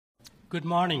Good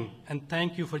morning, and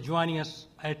thank you for joining us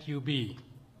at UB.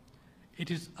 It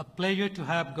is a pleasure to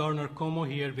have Governor Cuomo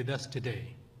here with us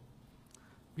today.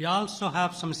 We also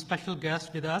have some special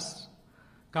guests with us,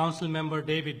 Council Member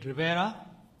David Rivera,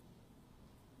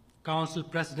 Council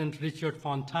President Richard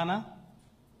Fontana,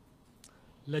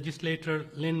 Legislator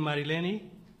Lynn Marileni,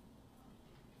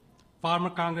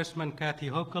 former Congressman Kathy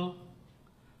Hochul,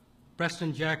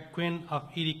 President Jack Quinn of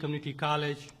Erie Community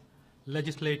College,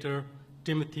 Legislator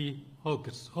Timothy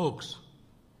Oaks.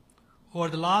 Over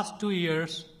the last 2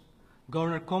 years,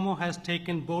 Governor Cuomo has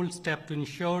taken bold steps to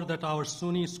ensure that our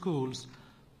SUNY schools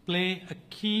play a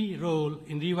key role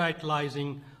in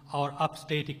revitalizing our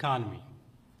upstate economy.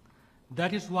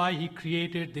 That is why he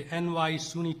created the NY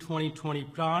SUNY 2020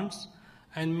 grants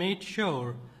and made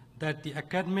sure that the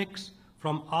academics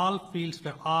from all fields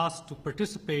were asked to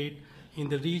participate in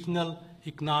the regional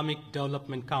economic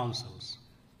development councils.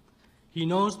 He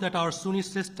knows that our SUNY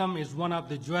system is one of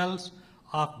the jewels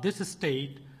of this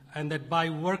state and that by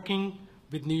working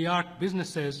with New York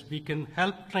businesses, we can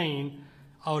help train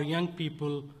our young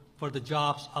people for the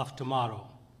jobs of tomorrow.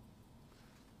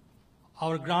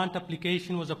 Our grant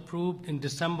application was approved in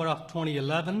December of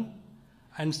 2011,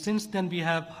 and since then we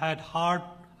have had hard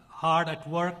at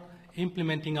work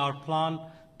implementing our plan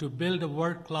to build a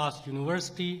world-class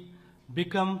university,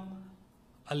 become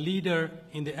a leader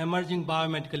in the emerging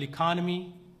biomedical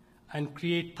economy, and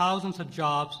create thousands of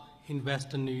jobs in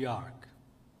Western New York.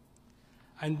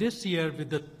 And this year, with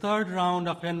the third round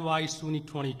of NY SUNY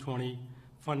 2020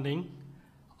 funding,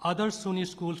 other SUNY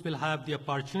schools will have the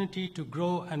opportunity to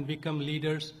grow and become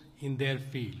leaders in their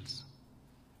fields.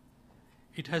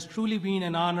 It has truly been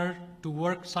an honor to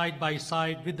work side by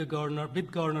side with Governor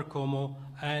Cuomo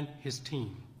and his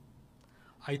team.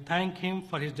 I thank him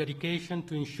for his dedication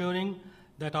to ensuring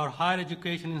that our higher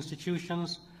education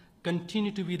institutions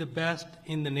continue to be the best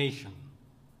in the nation.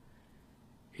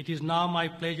 It is now my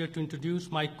pleasure to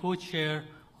introduce my co-chair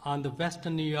on the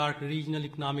Western New York Regional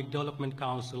Economic Development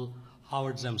Council,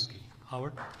 Howard Zemsky.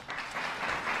 Howard.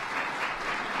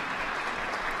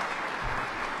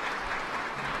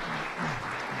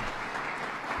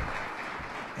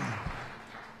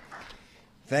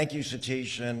 Thank you,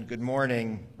 Satish, and good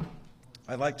morning.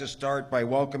 I'd like to start by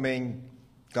welcoming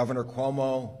Governor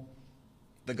Cuomo,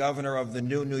 the governor of the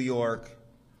new New York,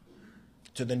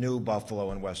 to the new Buffalo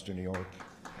in Western New York.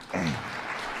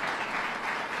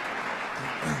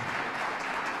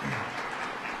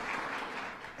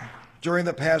 During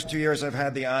the past 2 years, I've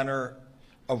had the honor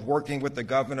of working with the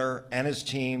governor and his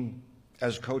team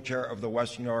as co-chair of the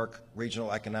Western New York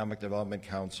Regional Economic Development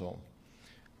Council.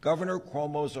 Governor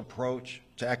Cuomo's approach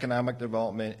to economic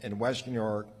development in Western New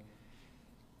York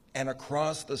and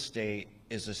across the state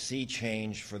is a sea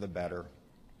change for the better.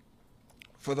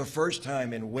 For the first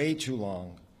time in way too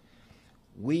long,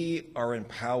 we are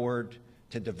empowered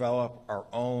to develop our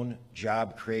own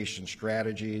job creation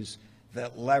strategies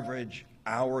that leverage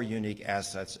our unique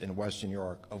assets in Western New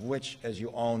York, of which, as you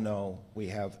all know, we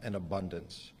have an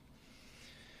abundance.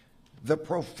 The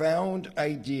profound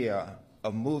idea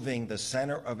of moving the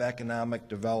center of economic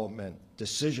development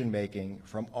decision-making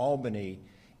from Albany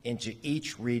into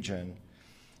each region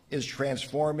is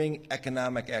transforming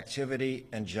economic activity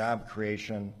and job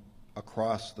creation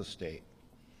across the state.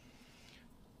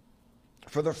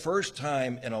 For the first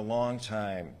time in a long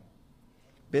time,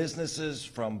 businesses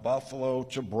from Buffalo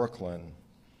to Brooklyn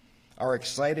are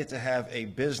excited to have a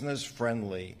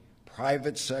business-friendly,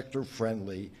 private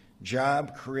sector-friendly,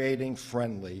 job-creating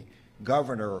friendly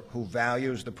governor who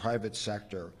values the private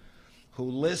sector, who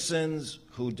listens,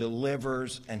 who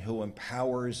delivers, and who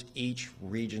empowers each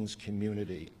region's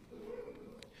community.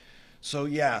 So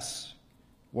yes,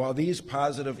 while these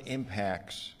positive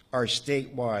impacts are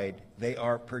statewide, they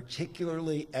are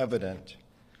particularly evident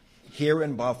here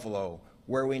in Buffalo,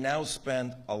 where we now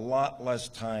spend a lot less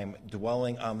time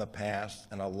dwelling on the past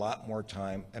and a lot more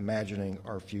time imagining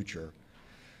our future.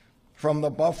 From the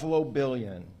Buffalo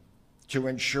Billion to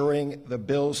ensuring the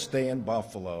bills stay in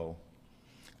Buffalo,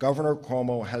 Governor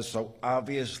Cuomo has so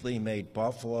obviously made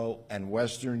Buffalo and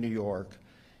Western New York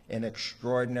an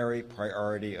extraordinary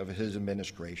priority of his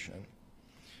administration.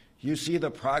 You see the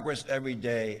progress every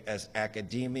day as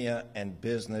academia and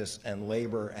business and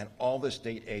labor and all the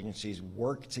state agencies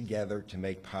work together to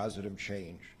make positive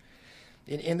change.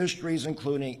 In industries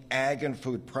including ag and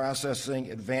food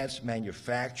processing, advanced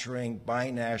manufacturing,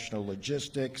 binational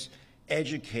logistics,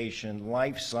 education,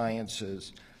 life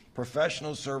sciences,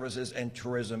 professional services, and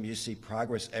tourism, you see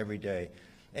progress every day.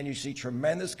 And you see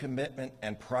tremendous commitment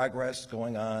and progress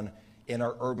going on in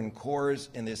our urban cores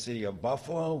in the city of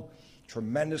Buffalo,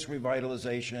 tremendous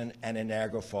revitalization, and in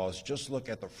Niagara Falls. Just look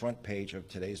at the front page of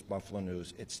today's Buffalo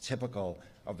News. It's typical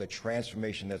of the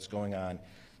transformation that's going on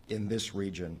in this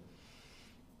region.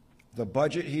 The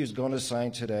budget he is going to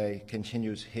sign today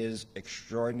continues his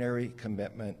extraordinary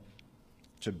commitment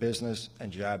to business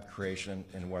and job creation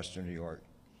in Western New York.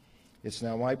 It's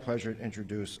now my pleasure to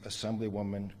introduce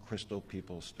Assemblywoman Crystal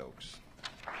Peoples-Stokes.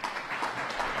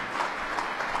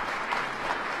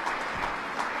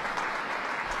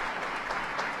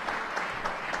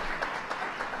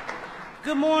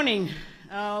 Good morning.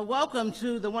 Welcome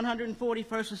to the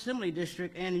 141st Assembly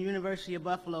District and the University of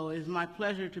Buffalo. It is my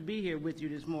pleasure to be here with you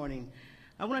this morning.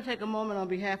 I want to take a moment on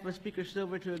behalf of Speaker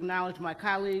Silver to acknowledge my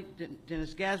colleague,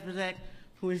 Dennis Gazbazak,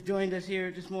 who has joined us here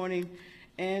this morning,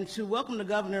 and to welcome the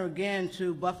governor again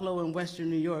to Buffalo and Western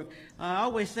New York. I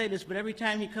always say this, but every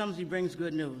time he comes, he brings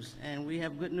good news, and we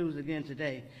have good news again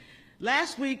today.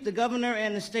 Last week, the governor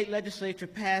and the state legislature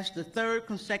passed the third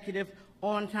consecutive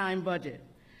on-time budget.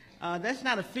 That's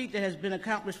not a feat that has been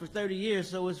accomplished for 30 years,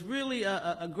 so it's really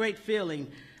a great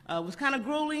feeling. It was kind of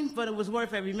grueling, but it was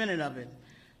worth every minute of it.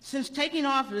 Since taking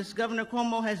office, Governor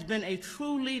Cuomo has been a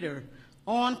true leader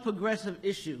on progressive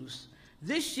issues.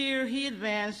 This year, he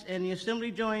advanced, and the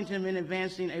Assembly joined him in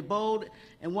advancing a bold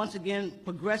and, once again,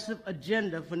 progressive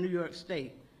agenda for New York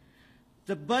State.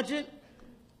 The budget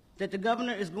that the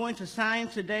governor is going to sign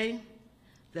today,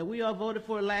 that we all voted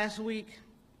for last week,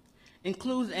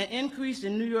 includes an increase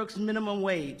in New York's minimum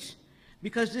wage,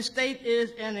 because this state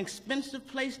is an expensive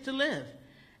place to live,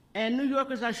 and New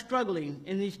Yorkers are struggling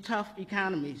in these tough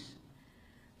economies.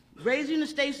 Raising the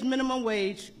state's minimum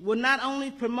wage will not only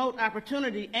promote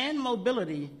opportunity and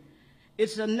mobility,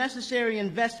 it's a necessary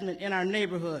investment in our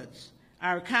neighborhoods,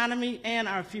 our economy, and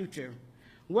our future.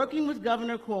 Working with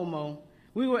Governor Cuomo,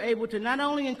 we were able to not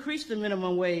only increase the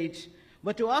minimum wage,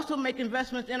 but to also make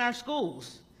investments in our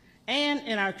schools and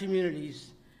in our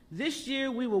communities. This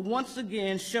year, we will once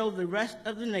again show the rest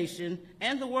of the nation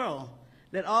and the world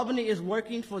that Albany is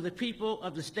working for the people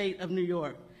of the state of New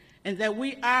York, and that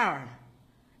we are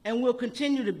and will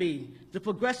continue to be the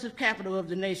progressive capital of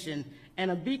the nation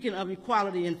and a beacon of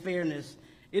equality and fairness.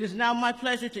 It is now my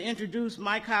pleasure to introduce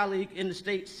my colleague in the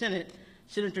State Senate,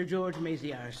 Senator George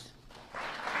Maziarz.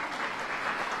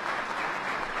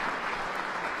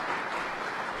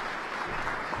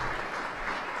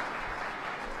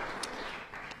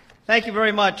 Thank you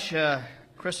very much,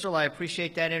 Crystal. I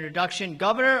appreciate that introduction.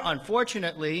 Governor,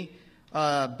 unfortunately,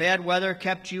 bad weather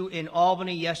kept you in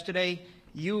Albany yesterday.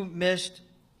 You missed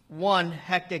one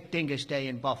hectic Dingus Day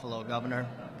in Buffalo, Governor.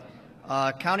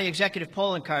 County executive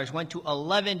polling cars went to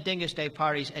 11 Dingus Day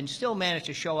parties and still managed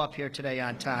to show up here today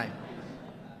on time.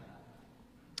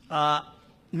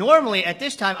 Normally, at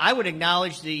this time, I would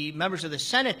acknowledge the members of the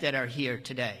Senate that are here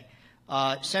today.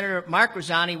 Senator Mark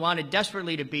Rosani wanted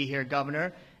desperately to be here,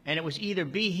 Governor, and it was either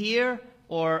be here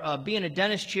or be in a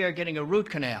dentist chair getting a root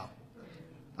canal.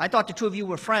 I thought the two of you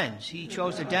were friends. He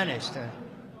chose the dentist.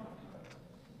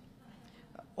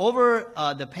 Over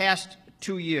the past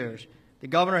 2 years, the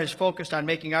governor has focused on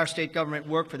making our state government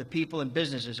work for the people and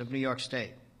businesses of New York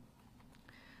State.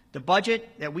 The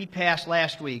budget that we passed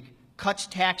last week cuts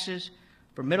taxes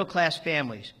for middle-class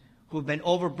families who have been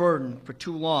overburdened for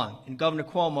too long, and Governor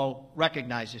Cuomo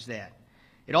recognizes that.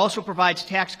 It also provides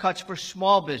tax cuts for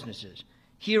small businesses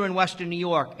here in Western New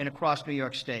York and across New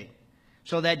York State,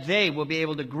 so that they will be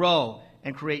able to grow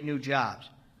and create new jobs.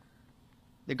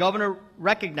 The governor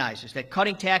recognizes that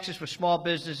cutting taxes for small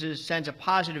businesses sends a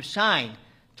positive sign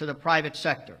to the private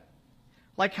sector.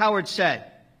 Like Howard said,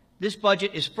 this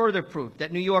budget is further proof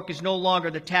that New York is no longer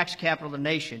the tax capital of the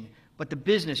nation, but the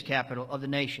business capital of the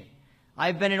nation.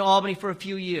 I've been in Albany for a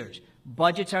few years.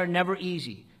 Budgets are never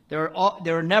easy. There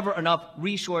are never enough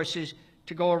resources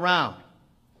to go around.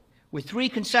 With 3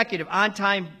 consecutive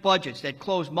on-time budgets that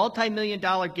close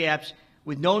multi-million-dollar gaps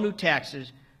with no new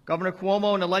taxes, Governor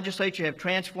Cuomo and the legislature have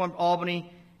transformed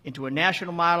Albany into a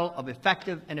national model of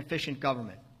effective and efficient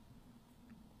government.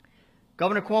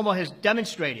 Governor Cuomo has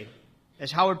demonstrated,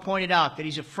 as Howard pointed out, that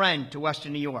he's a friend to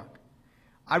Western New York.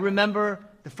 I remember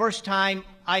the first time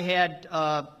I had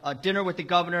a dinner with the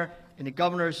governor in the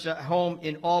governor's home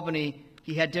in Albany.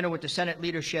 He had dinner with the Senate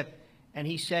leadership, and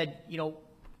he said, you know,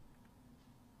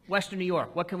 Western New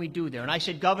York, what can we do there? And I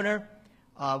said, Governor,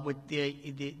 with the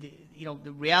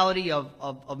reality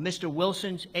of Mr.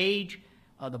 Wilson's age,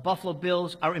 the Buffalo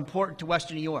Bills are important to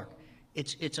Western New York.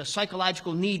 It's a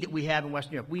psychological need that we have in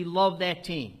Western New York. We love that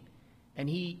team. And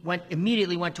he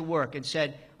immediately went to work and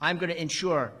said, I'm going to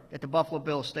ensure that the Buffalo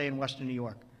Bills stay in Western New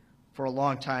York for a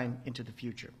long time into the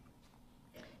future.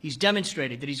 He's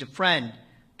demonstrated that he's a friend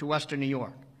to Western New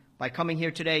York by coming here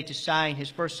today to sign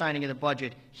his first signing of the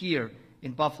budget here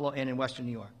in Buffalo and in Western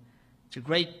New York. It's a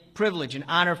great privilege and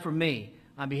honor for me,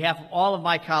 on behalf of all of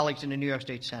my colleagues in the New York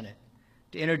State Senate,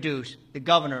 to introduce the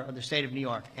Governor of the State of New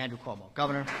York, Andrew Cuomo.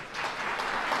 Governor.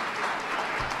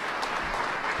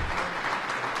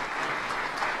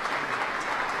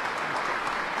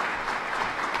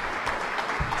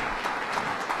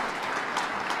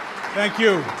 Thank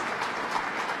you.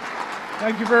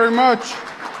 Thank you very much.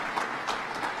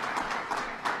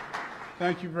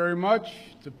 Thank you very much.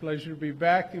 It's a pleasure to be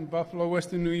back in Buffalo,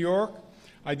 Western New York.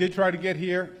 I did try to get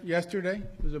here yesterday.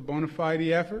 It was a bona fide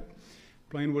effort.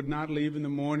 Plane would not leave in the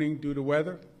morning due to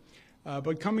weather.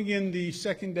 But coming in the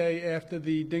second day after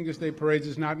the Dingus Day parades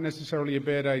is not necessarily a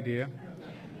bad idea.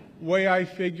 Way I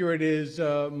figure it is,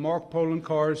 Mark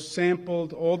Poloncarz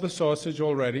sampled all the sausage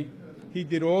already. He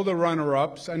did all the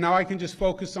runner-ups, and now I can just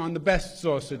focus on the best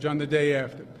sausage on the day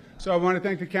after. So I want to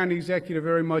thank the county executive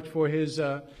very much for his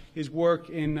work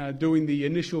in doing the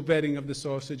initial vetting of the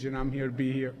sausage, and I'm here to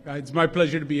be here. It's my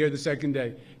pleasure to be here the second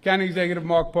day. County Executive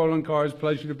Mark Poloncarz,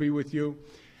 pleasure to be with you.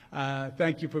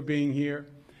 Thank you for being here.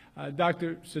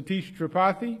 Dr. Satish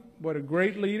Tripathi, what a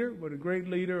great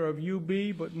leader of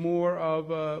UB, but more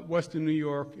of Western New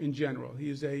York in general. He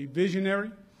is a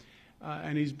visionary.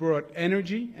 And he's brought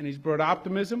energy, and he's brought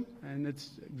optimism, and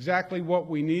it's exactly what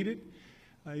we needed.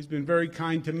 He's been very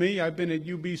kind to me. I've been at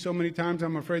UB so many times,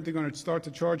 I'm afraid they're going to start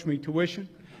to charge me tuition.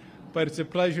 But it's a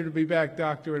pleasure to be back,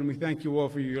 Doctor, and we thank you all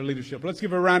for your leadership. Let's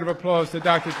give a round of applause to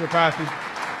Dr. Tripathi.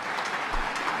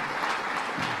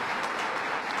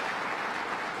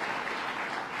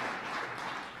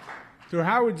 To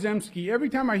Howard Zemsky, every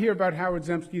time I hear about Howard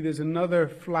Zemsky, there's another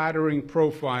flattering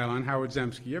profile on Howard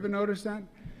Zemsky. You ever notice that?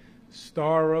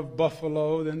 Star of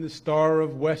Buffalo, then the star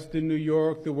of Western New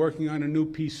York. They're working on a new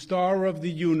piece, Star of the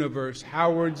Universe,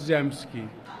 Howard Zemsky.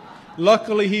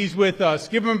 Luckily, he's with us.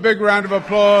 Give him a big round of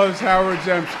applause, Howard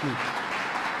Zemsky.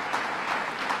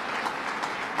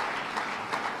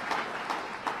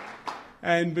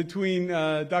 And between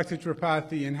Dr.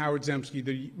 Tripathi and Howard Zemsky,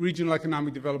 the Regional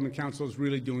Economic Development Council is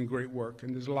really doing great work,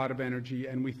 and there's a lot of energy,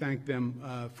 and we thank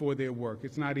them for their work.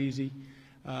 It's not easy.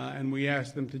 And we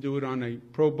asked them to do it on a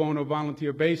pro bono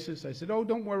volunteer basis. I said, oh,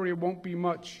 don't worry, it won't be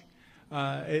much.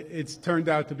 It's turned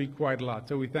out to be quite a lot,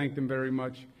 so we thank them very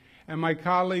much. And my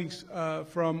colleagues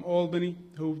from Albany,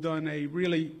 who've done a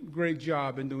really great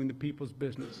job in doing the people's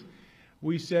business.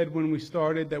 We said when we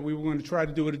started that we were going to try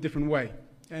to do it a different way,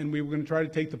 and we were going to try to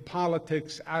take the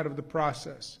politics out of the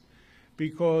process,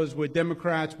 because we're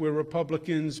Democrats, we're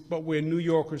Republicans, but we're New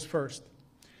Yorkers first.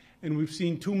 And we've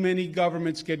seen too many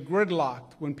governments get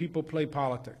gridlocked when people play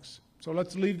politics. So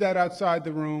let's leave that outside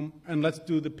the room, and let's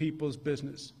do the people's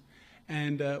business.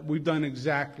 And we've done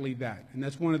exactly that. And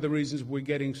that's one of the reasons we're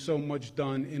getting so much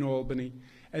done in Albany.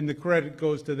 And the credit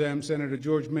goes to them, Senator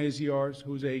George Maziarz,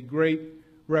 who's a great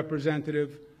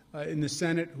representative in the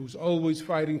Senate, who's always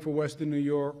fighting for Western New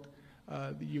York.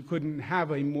 You couldn't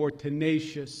have a more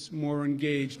tenacious, more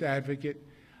engaged advocate.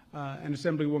 And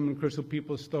Assemblywoman Crystal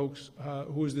Peoples-Stokes,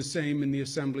 who is the same in the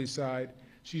Assembly side.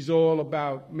 She's all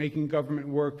about making government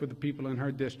work for the people in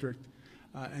her district,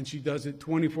 and she does it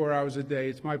 24 hours a day.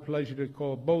 It's my pleasure to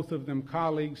call both of them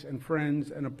colleagues and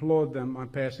friends and applaud them on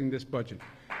passing this budget.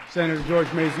 Senator George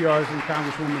Maziarz and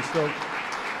Congresswoman Stokes.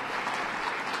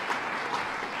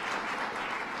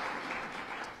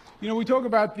 You know, we talk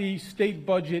about the state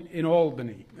budget in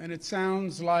Albany, and it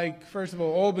sounds like, first of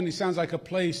all, Albany sounds like a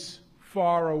place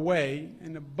far away,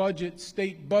 and the budget,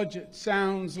 state budget,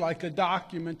 sounds like a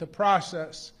document, a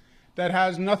process that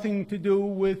has nothing to do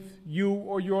with you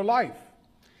or your life.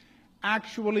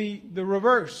 Actually, the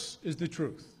reverse is the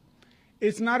truth.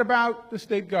 It's not about the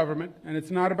state government, and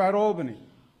it's not about Albany.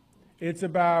 It's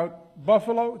about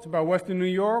Buffalo, it's about Western New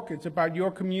York, it's about your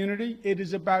community, it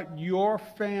is about your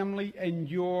family and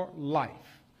your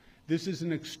life. This is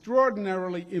an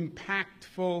extraordinarily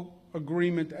impactful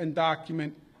agreement and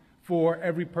document for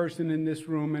every person in this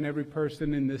room and every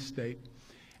person in this state.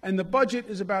 And the budget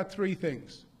is about three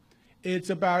things. It's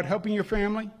about helping your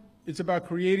family, it's about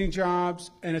creating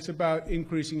jobs, and it's about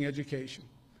increasing education.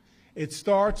 It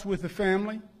starts with the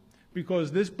family,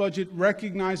 because this budget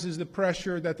recognizes the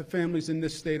pressure that the families in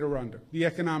this state are under, the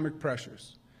economic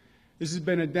pressures. This has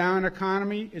been a down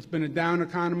economy. It's been a down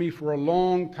economy for a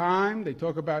long time. They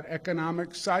talk about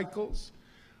economic cycles.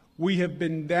 We have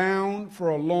been down for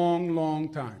a long, long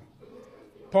time.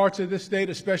 Parts of this state,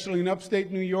 especially in upstate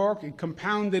New York, it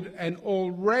compounded an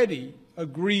already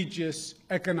egregious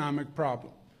economic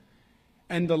problem.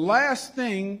 And the last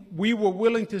thing we were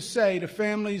willing to say to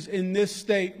families in this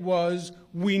state was,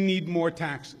 we need more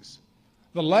taxes.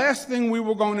 The last thing we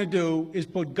were going to do is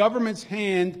put government's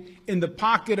hand in the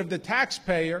pocket of the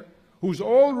taxpayer who's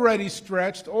already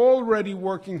stretched, already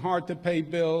working hard to pay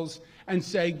bills, and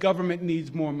say government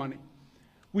needs more money.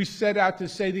 We set out to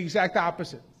say the exact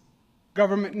opposite.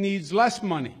 Government needs less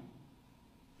money.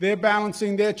 They're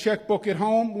balancing their checkbook at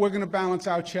home. We're going to balance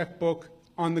our checkbook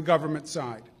on the government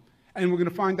side. And we're going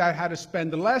to find out how to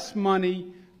spend less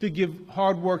money to give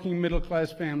hardworking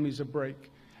middle-class families a break.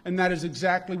 And that is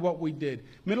exactly what we did.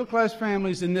 Middle-class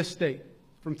families in this state,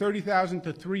 from $30,000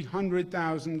 to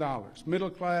 $300,000,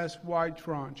 middle-class, wide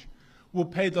tranche, will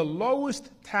pay the lowest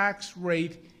tax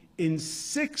rate in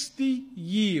 60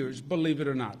 years, believe it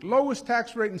or not. Lowest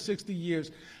tax rate in 60 years.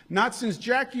 Not since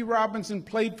Jackie Robinson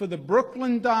played for the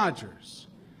Brooklyn Dodgers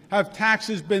have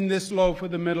taxes been this low for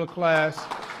the middle class,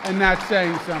 and that's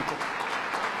saying something.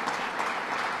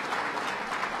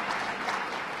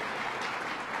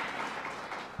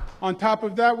 On top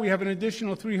of that, we have an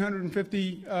additional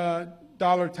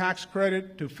 $350 tax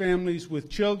credit to families with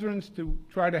children to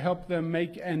try to help them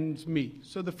make ends meet.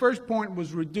 So the first point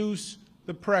was reduce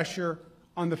the pressure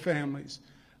on the families.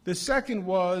 The second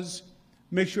was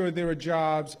make sure there are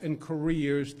jobs and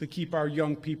careers to keep our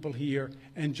young people here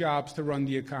and jobs to run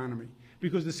the economy.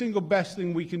 Because the single best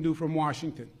thing we can do from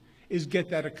Washington is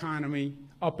get that economy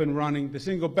up and running. The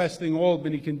single best thing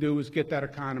Albany can do is get that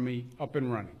economy up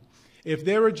and running. If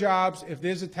there are jobs, if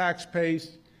there's a tax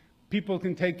base, people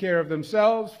can take care of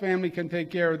themselves, family can take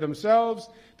care of themselves,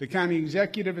 the county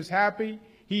executive is happy,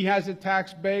 he has a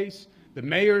tax base, the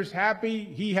mayor's happy,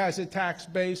 he has a tax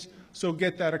base, so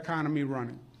get that economy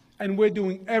running. And we're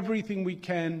doing everything we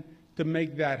can to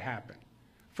make that happen.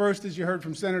 First, as you heard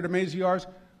from Senator Maziarz,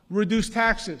 reduce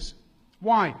taxes.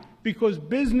 Why? Because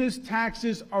business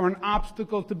taxes are an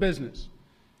obstacle to business.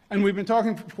 And we've been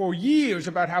talking for years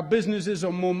about how businesses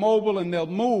are more mobile and they'll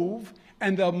move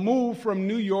from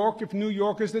New York if New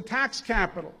York is the tax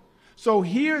capital. So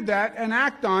hear that and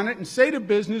act on it and say to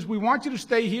business, we want you to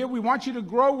stay here, we want you to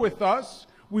grow with us,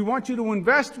 we want you to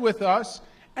invest with us,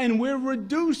 and we're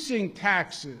reducing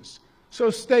taxes. So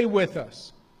stay with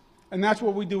us. And that's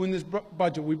what we do in this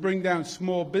budget. We bring down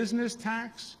small business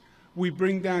tax, we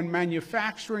bring down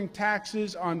manufacturing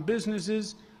taxes on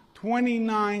businesses.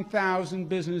 29,000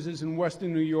 businesses in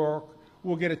Western New York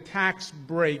will get a tax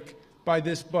break by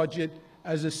this budget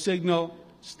as a signal,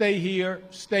 stay here,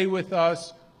 stay with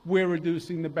us, we're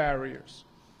reducing the barriers.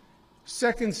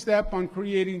 Second step on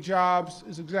creating jobs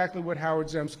is exactly what Howard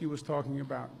Zemsky was talking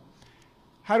about.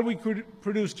 How do we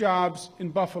produce jobs in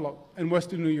Buffalo and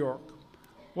Western New York?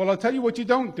 Well, I'll tell you what you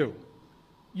don't do.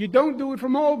 You don't do it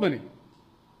from Albany.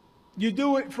 You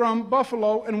do it from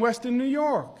Buffalo and Western New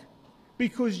York,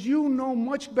 because you know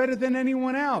much better than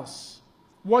anyone else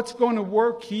what's going to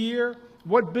work here,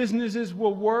 what businesses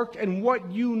will work, and what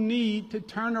you need to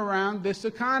turn around this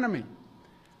economy.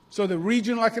 So the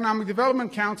Regional Economic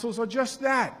Development Councils are just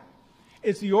that.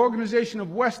 It's the organization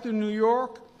of Western New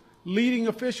York, leading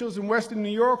officials in Western New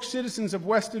York, citizens of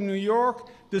Western New York,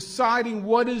 deciding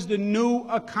what is the new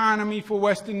economy for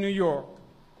Western New York,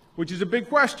 which is a big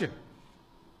question,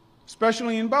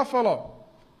 especially in Buffalo.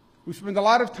 We spend a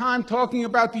lot of time talking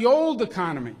about the old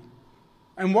economy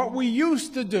and what we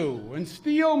used to do, and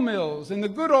steel mills in the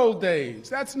good old days.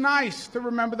 That's nice to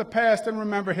remember the past and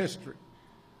remember history.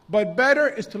 But better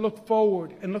is to look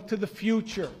forward and look to the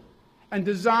future and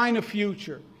design a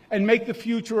future and make the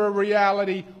future a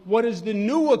reality. What is the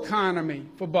new economy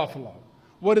for Buffalo?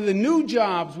 What are the new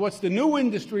jobs? What's the new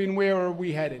industry, and where are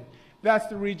we headed? That's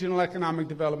the Regional Economic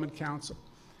Development Council.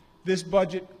 This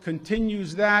budget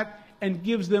continues that and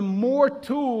gives them more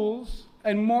tools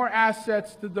and more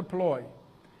assets to deploy.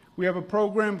 We have a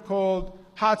program called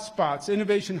Hotspots,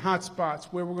 Innovation Hotspots,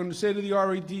 where we're going to say to the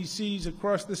REDCs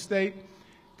across the state,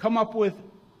 come up with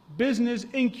business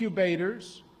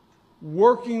incubators,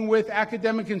 working with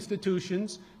academic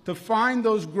institutions to find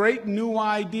those great new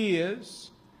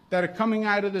ideas that are coming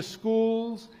out of the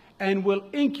schools, and we'll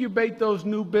incubate those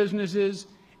new businesses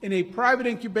in a private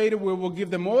incubator where we'll give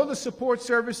them all the support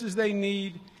services they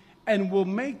need, and we'll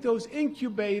make those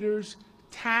incubators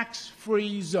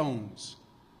tax-free zones.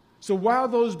 So while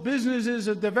those businesses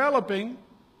are developing,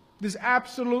 there's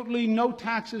absolutely no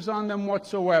taxes on them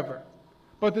whatsoever.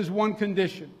 But there's one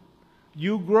condition.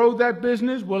 You grow that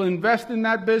business, we'll invest in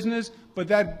that business, but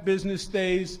that business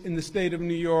stays in the state of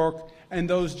New York, and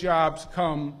those jobs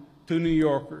come to New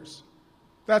Yorkers.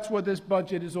 That's what this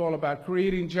budget is all about,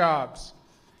 creating jobs.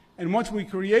 And once we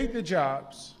create the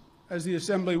jobs, as the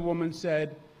Assemblywoman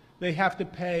said, they have to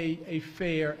pay a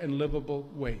fair and livable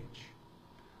wage.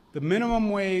 The minimum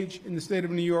wage in the state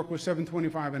of New York was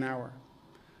 $7.25 an hour.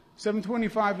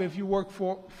 $725 if you work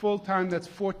full-time, that's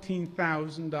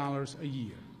 $14,000 a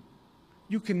year.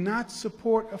 You cannot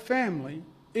support a family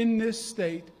in this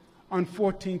state on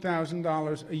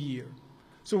 $14,000 a year.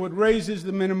 So it raises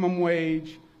the minimum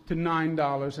wage to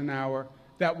 $9 an hour.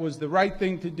 That was the right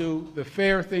thing to do, the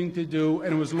fair thing to do,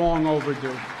 and it was long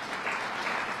overdue.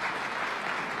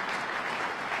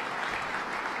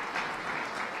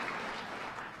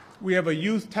 We have a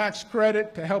youth tax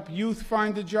credit to help youth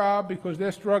find a job because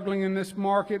they're struggling in this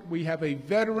market. We have a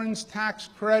veterans tax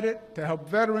credit to help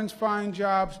veterans find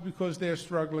jobs because they're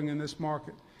struggling in this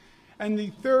market. And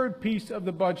the third piece of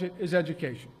the budget is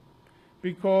education,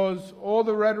 because all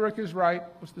the rhetoric is right.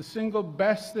 What's the single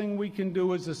best thing we can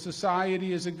do as a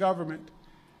society, as a government,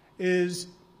 is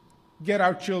get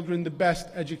our children the best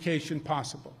education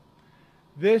possible.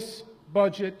 This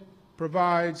budget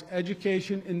provides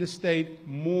education in the state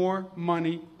more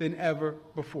money than ever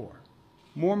before.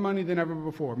 More money than ever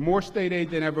before. More state aid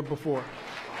than ever before.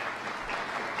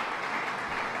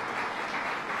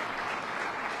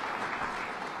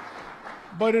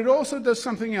 But it also does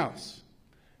something else,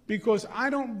 because I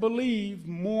don't believe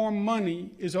more money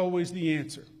is always the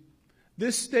answer.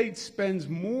 This state spends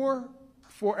more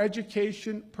for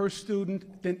education per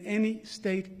student than any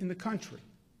state in the country.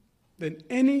 Than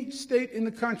any state in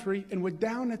the country, and we're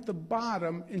down at the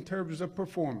bottom in terms of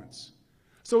performance.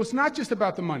 So it's not just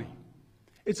about the money.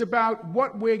 It's about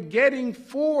what we're getting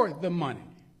for the money.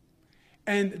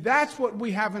 And that's what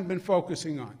we haven't been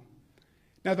focusing on.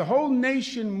 Now, the whole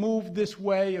nation moved this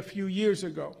way a few years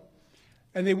ago,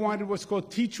 and they wanted what's called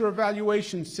teacher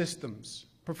evaluation systems,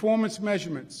 performance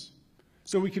measurements,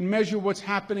 so we can measure what's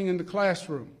happening in the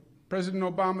classroom. President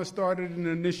Obama started an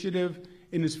initiative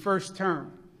in his first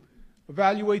term.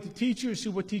 Evaluate the teachers, see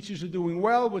what teachers are doing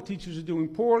well, what teachers are doing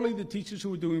poorly. The teachers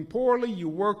who are doing poorly, you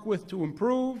work with to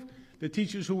improve. The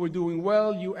teachers who are doing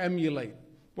well, you emulate.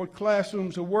 What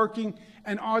classrooms are working,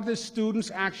 and are the students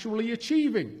actually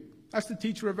achieving? That's the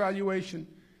teacher evaluation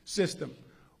system.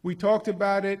 We talked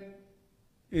about it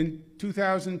in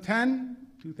 2010,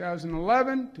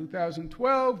 2011,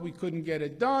 2012. We couldn't get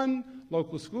it done.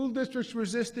 Local school districts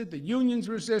resisted. The unions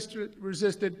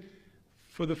resisted.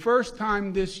 For the first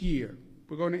time this year,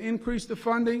 we're going to increase the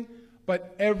funding,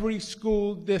 but every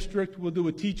school district will do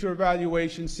a teacher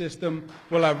evaluation system.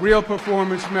 We'll have real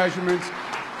performance measurements.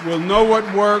 We'll know what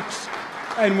works,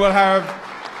 and we'll have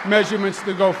measurements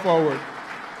to go forward.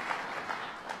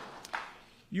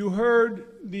 You heard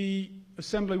the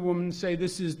Assemblywoman say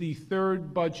this is the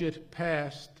third budget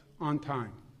passed on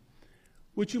time,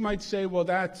 which you might say, well,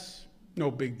 that's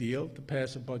no big deal to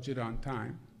pass a budget on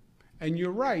time. And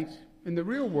you're right. In the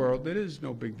real world, it is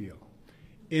no big deal.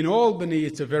 In Albany,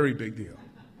 it's a very big deal.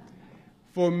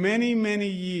 For many, many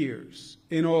years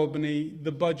in Albany,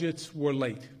 the budgets were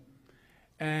late.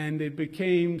 And it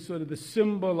became sort of the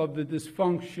symbol of the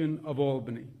dysfunction of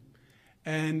Albany.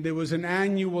 And there was an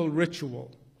annual ritual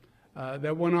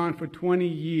that went on for 20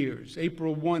 years.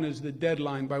 April 1 is the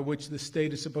deadline by which the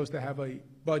state is supposed to have a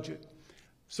budget.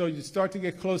 So you'd start to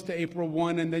get close to April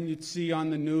 1, and then you'd see on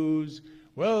the news,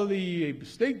 well, the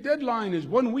state deadline is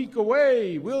 1 week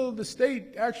away. Will the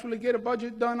state actually get a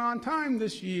budget done on time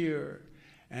this year?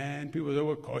 And people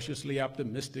were cautiously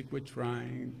optimistic. We're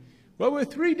trying. Well, we're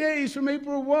 3 days from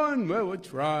April 1. Well, we're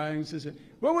trying.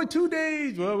 Well, we're 2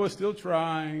 days. Well, we're still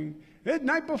trying. At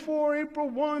night before April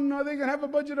 1, are they going to have a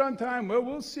budget on time? Well,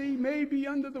 we'll see. Maybe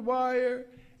under the wire.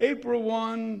 April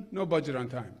 1, no budget on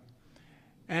time.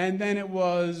 And then it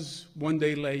was 1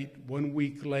 day late, 1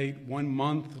 week late, 1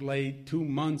 month late, 2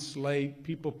 months late,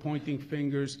 people pointing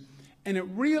fingers. And it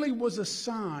really was a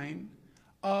sign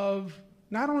of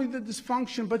not only the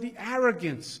dysfunction, but the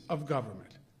arrogance of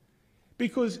government.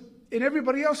 Because in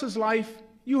everybody else's life,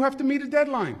 you have to meet a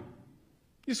deadline.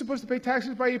 You're supposed to pay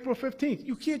taxes by April 15th.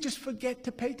 You can't just forget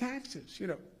to pay taxes,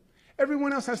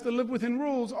 Everyone else has to live within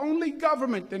rules. Only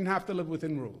government didn't have to live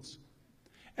within rules.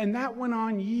 And that went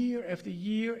on year after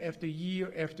year after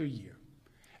year after year.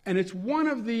 And it's one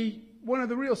of the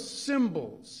real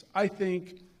symbols, I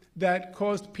think, that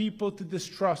caused people to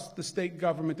distrust the state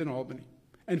government in Albany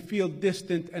and feel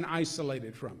distant and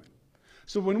isolated from it.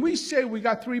 So when we say we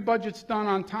got 3 budgets done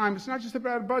on time, it's not just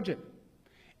about a budget.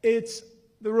 It's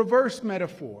the reverse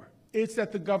metaphor. It's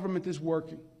that the government is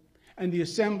working, and the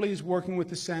Assembly is working with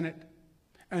the Senate,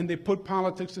 and they put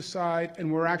politics aside,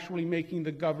 and we're actually making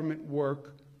the government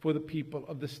work for the people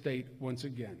of the state once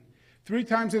again. 3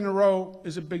 times in a row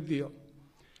is a big deal.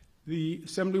 The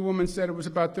Assemblywoman said it was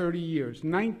about 30 years.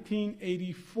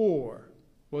 1984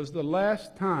 was the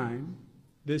last time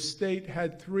this state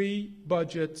had 3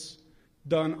 budgets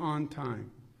done on time.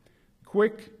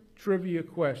 Quick trivia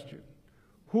question.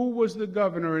 Who was the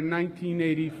governor in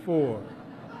 1984?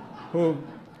 Who?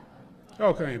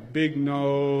 Okay, big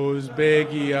nose,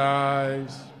 baggy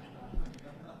eyes.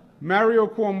 Mario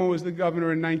Cuomo was the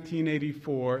governor in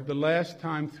 1984, the last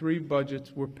time 3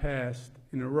 budgets were passed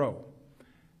in a row.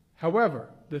 However,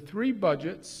 the 3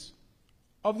 budgets,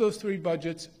 of those 3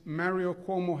 budgets, Mario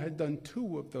Cuomo had done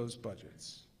 2 of those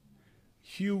budgets.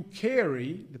 Hugh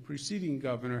Carey, the preceding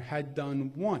governor, had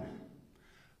done 1.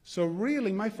 So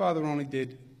really, my father only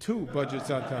did 2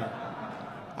 budgets on time.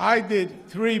 I did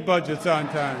 3 budgets on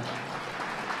time.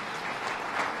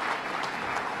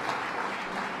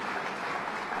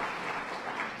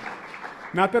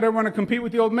 Not that I want to compete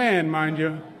with the old man, mind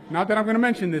you. Not that I'm going to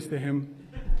mention this to him.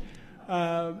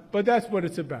 But that's what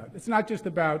it's about. It's not just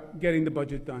about getting the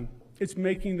budget done. It's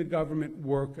making the government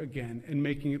work again and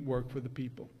making it work for the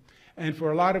people. And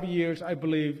for a lot of years, I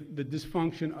believe the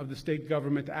dysfunction of the state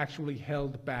government actually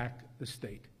held back the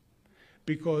state.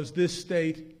 Because this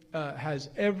state has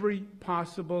every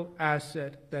possible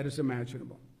asset that is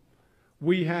imaginable.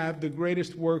 We have the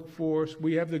greatest workforce,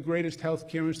 we have the greatest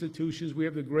healthcare institutions, we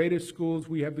have the greatest schools,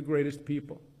 we have the greatest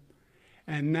people.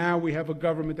 And now we have a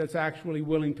government that's actually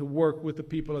willing to work with the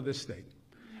people of this state.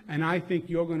 And I think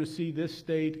you're going to see this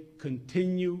state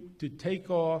continue to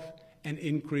take off and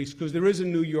increase, because there is a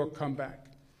New York comeback,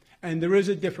 and there is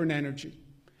a different energy.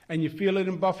 And you feel it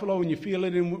in Buffalo, and you feel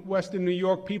it in Western New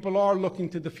York. People are looking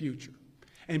to the future,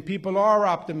 and people are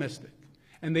optimistic,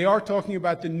 and they are talking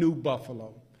about the new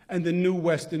Buffalo and the new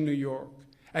Western New York.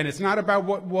 And it's not about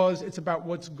what was, it's about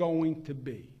what's going to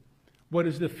be. What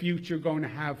is the future going to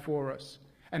have for us?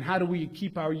 And how do we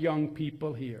keep our young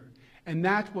people here? And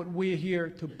that's what we're here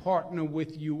to partner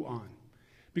with you on.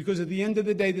 Because at the end of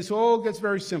the day, this all gets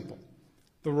very simple.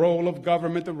 The role of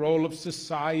government, the role of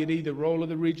society, the role of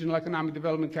the Regional Economic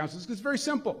Development Councils, it's very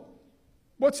simple.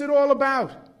 What's it all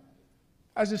about?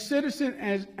 As a citizen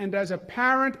and as a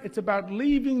parent, it's about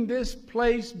leaving this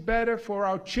place better for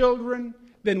our children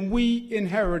than we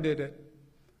inherited it.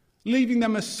 Leaving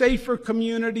them a safer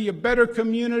community, a better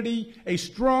community, a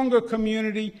stronger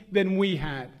community than we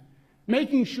had.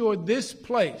 Making sure this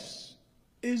place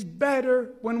is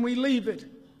better when we leave it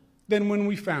than when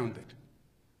we found it.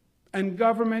 And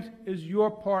government is your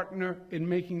partner in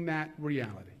making that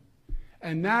reality.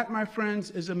 And that, my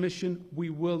friends, is a mission we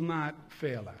will not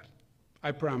fail at.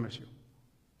 I promise you.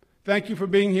 Thank you for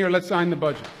being here. Let's sign the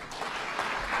budget.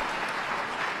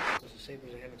 The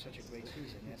Sabres are having such a great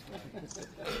season, that's why.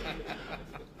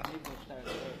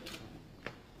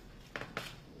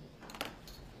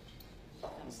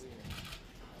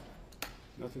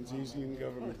 Nothing's easy in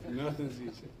government. Nothing's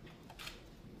easy.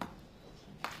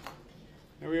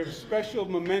 Now we have a special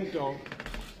memento.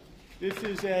 This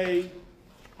is a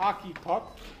hockey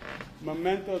puck.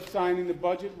 Memento of signing the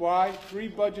budget. Why? 3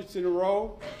 budgets in a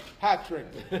row. Hat trick.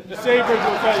 The Sabres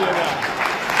will tell you that.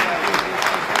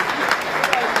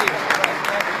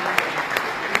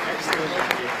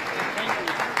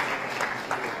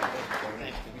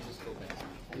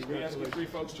 We ask the 3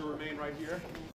 folks to remain right here.